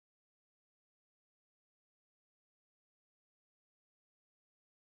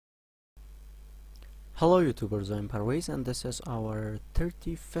Hello YouTubers, I'm Parvez and this is our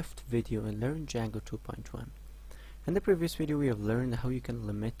 35th video in Learn Django 2.1. In the previous video we have learned how you can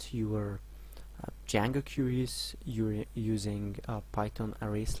limit your Django queries using Python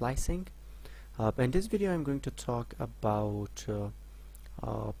array slicing. In this video I'm going to talk about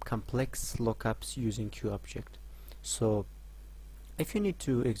complex lookups using QObject. So if you need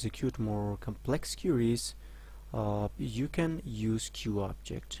to execute more complex queries, you can use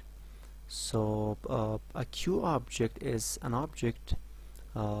QObject. So a QObject is an object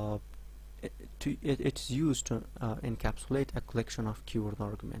it's used to encapsulate a collection of keyword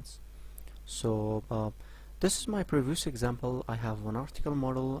arguments. So this is my previous example. I have an article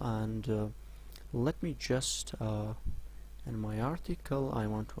model, and let me just in my article I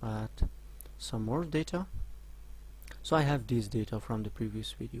want to add some more data. So I have these data from the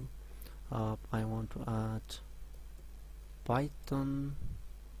previous video. I want to add Python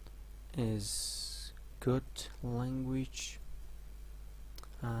is good language,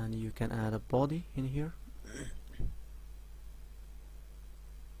 and you can add a body in here.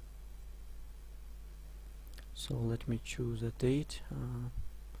 So let me choose a date.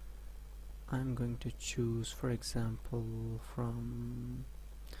 I'm going to choose, for example, from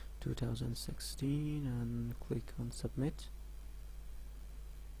 2016 and click on submit.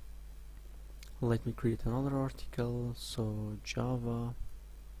 Let me create another article. So Java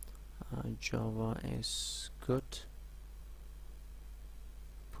is good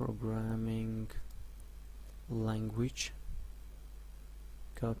programming language.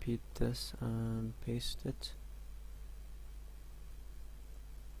 Copy this and paste it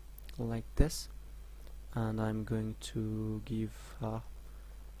like this, and I'm going to give a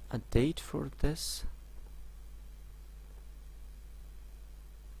date for this.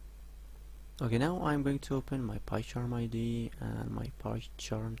 Okay, now I'm going to open my PyCharm ID and my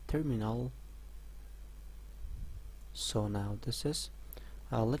PyCharm terminal. So now this is,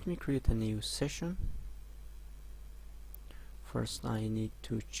 let me create a new session. First I need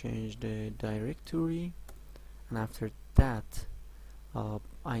to change the directory, and after that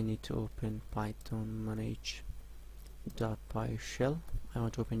I need to open Python manage.py shell. I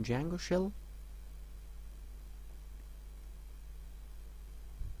want to open Django shell.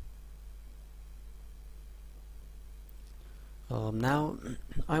 Now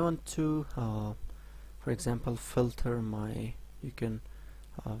I want to for example filter my, you can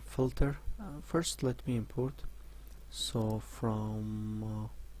filter. First let me import. So from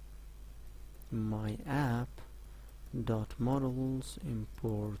my app dot models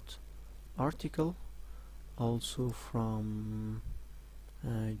import article, also from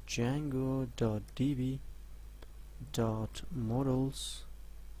Django.db dot models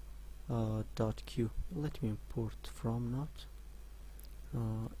dot q. Let me import from, not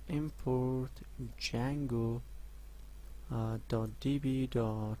import Django .db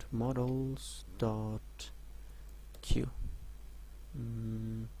dot models dot q.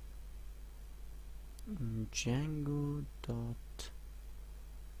 Django dot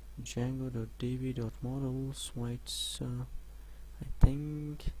db dot models. Wait, I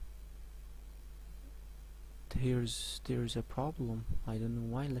think there's a problem. I don't know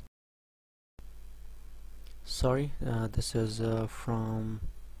why. Sorry, this is from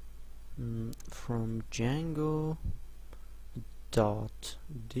Django dot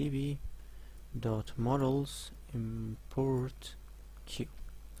db dot models import q.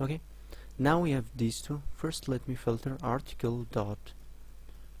 Okay, now we have these two. First let me filter article dot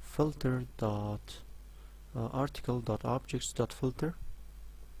filter dot article dot objects dot filter,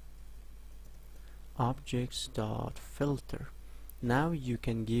 objects dot filter. Now you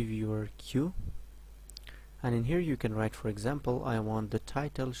can give your q, and in here you can write, for example, I want the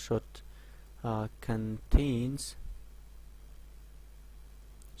title should contains.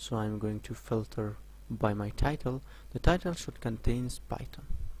 So I'm going to filter by my title. The title should contains Python.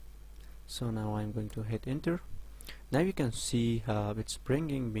 So now I'm going to hit enter. Now you can see it's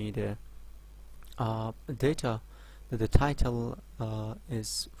bringing me the data that the title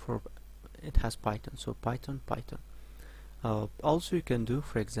is for, it has Python. So Python. Also you can do,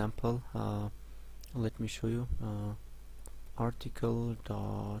 for example, let me show you, article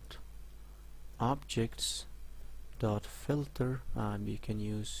dot objects dot filter, and you can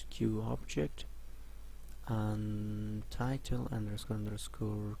use QObject, and title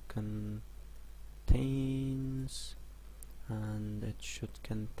underscore contains, and it should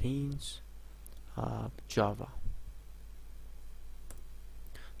contains Java.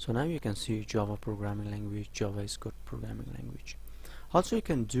 So now you can see Java programming language. Java is good programming language. Also you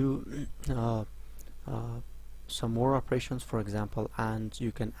can do some more operations. For example, and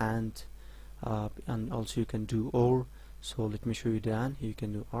you can add and also you can do or. So let me show you that. You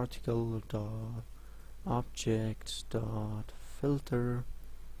can do article dot objects dot filter,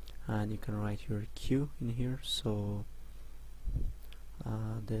 and you can write your Q in here. So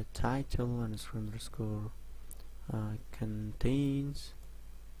the title underscore contains,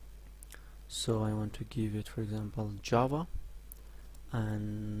 so I want to give it, for example, Java,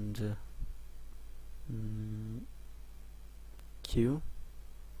 and Q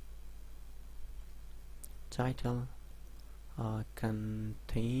title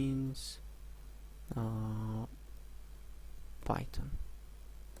contains Python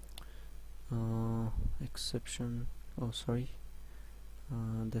exception. Oh, sorry.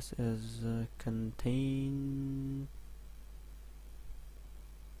 This is contains.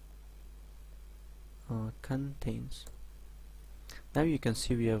 Now you can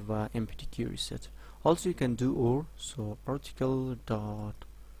see we have empty query set. Also you can do or, so article dot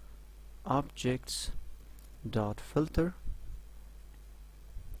objects dot filter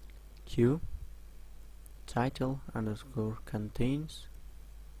Q title underscore contains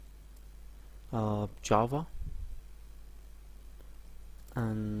Java,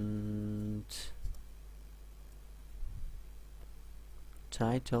 and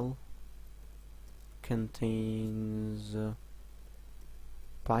title contains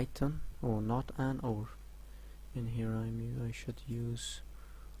Python, or not an or. In here I should use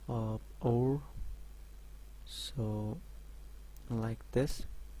or, so like this.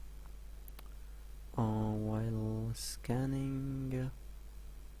 While scanning,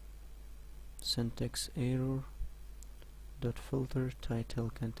 syntax error dot filter title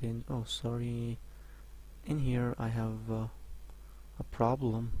contains, oh sorry, in here I have a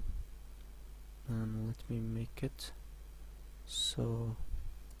problem, and let me make it so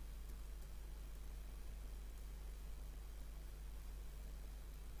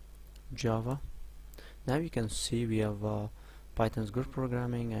Java. Now you can see we have Python's good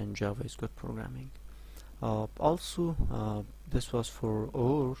programming and Java is good programming. Also this was for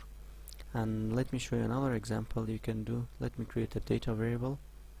or, and let me show you another example you can do. Let me create a data variable,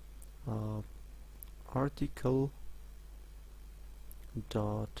 article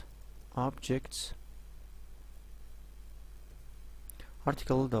dot objects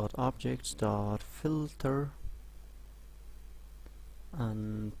dot filter,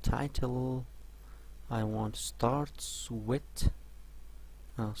 and title I want starts with,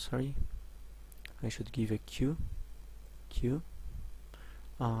 sorry, I should give a Q.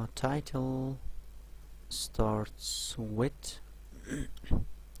 Title starts with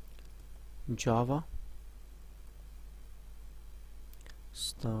Java,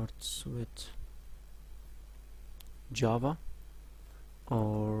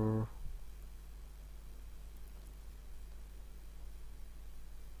 or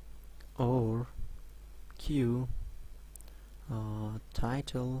Q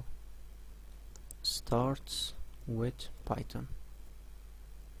title starts with Python.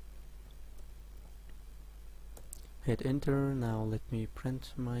 Hit enter. Now let me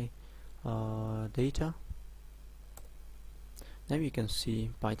print my data. Now you can see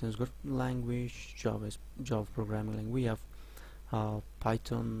Python is good language, Java is Java programming language. We have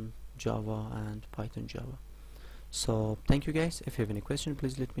Python, Java, and Python Java. So thank you guys. If you have any question,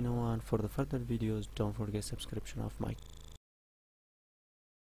 please let me know, and for the further videos don't forget subscription of my